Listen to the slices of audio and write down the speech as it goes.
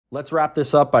Let's wrap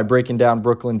this up by breaking down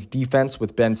Brooklyn's defense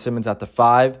with Ben Simmons at the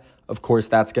 5. Of course,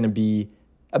 that's going to be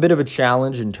a bit of a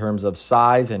challenge in terms of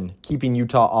size and keeping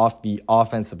Utah off the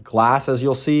offensive glass, as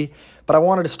you'll see. But I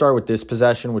wanted to start with this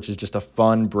possession, which is just a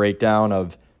fun breakdown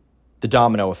of the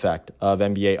domino effect of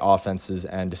NBA offenses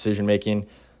and decision-making.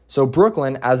 So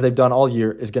Brooklyn, as they've done all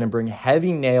year, is going to bring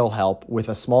heavy nail help with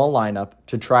a small lineup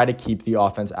to try to keep the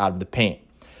offense out of the paint.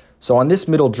 So on this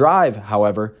middle drive,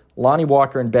 however, Lonnie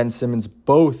Walker and Ben Simmons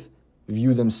both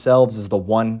view themselves as the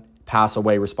one pass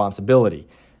away responsibility.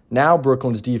 Now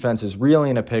Brooklyn's defense is really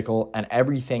in a pickle and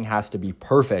everything has to be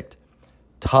perfect.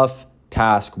 Tough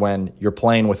task when you're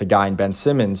playing with a guy in Ben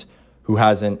Simmons who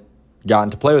hasn't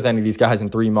gotten to play with any of these guys in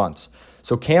 3 months.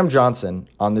 So Cam Johnson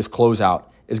on this closeout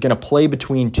is going to play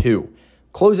between two,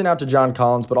 closing out to John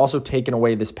Collins, but also taking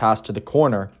away this pass to the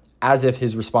corner as if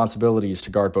his responsibility is to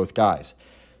guard both guys.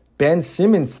 Ben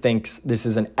Simmons thinks this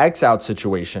is an X-out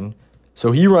situation,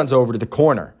 so he runs over to the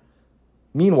corner.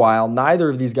 Meanwhile, neither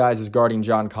of these guys is guarding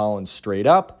John Collins straight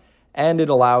up, and it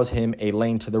allows him a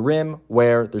lane to the rim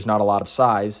where there's not a lot of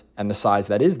size, and the size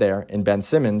that is there in Ben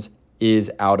Simmons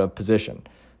is out of position.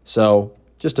 So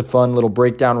just a fun little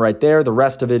breakdown right there. The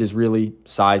rest of it is really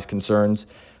size concerns.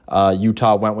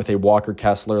 Utah went with a Walker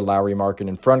Kessler, Lauri Markkanen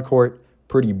in front court,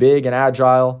 pretty big and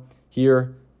agile.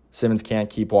 Here, Simmons can't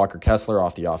keep Walker Kessler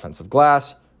off the offensive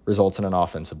glass, results in an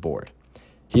offensive board.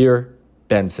 Here,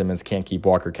 Ben Simmons can't keep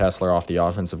Walker Kessler off the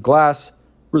offensive glass,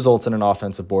 results in an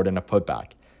offensive board and a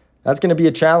putback. That's going to be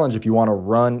a challenge if you want to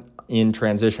run in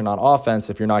transition on offense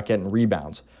if you're not getting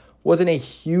rebounds. Wasn't a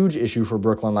huge issue for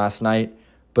Brooklyn last night,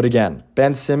 but again,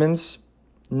 Ben Simmons,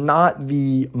 not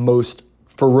the most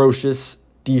ferocious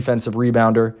defensive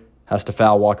rebounder, has to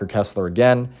foul Walker Kessler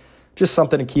again. Just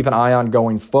something to keep an eye on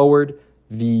going forward.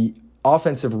 The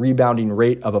offensive rebounding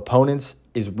rate of opponents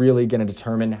is really going to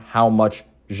determine how much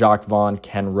Jacque Vaughn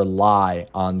can rely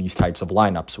on these types of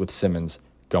lineups with Simmons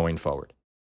going forward.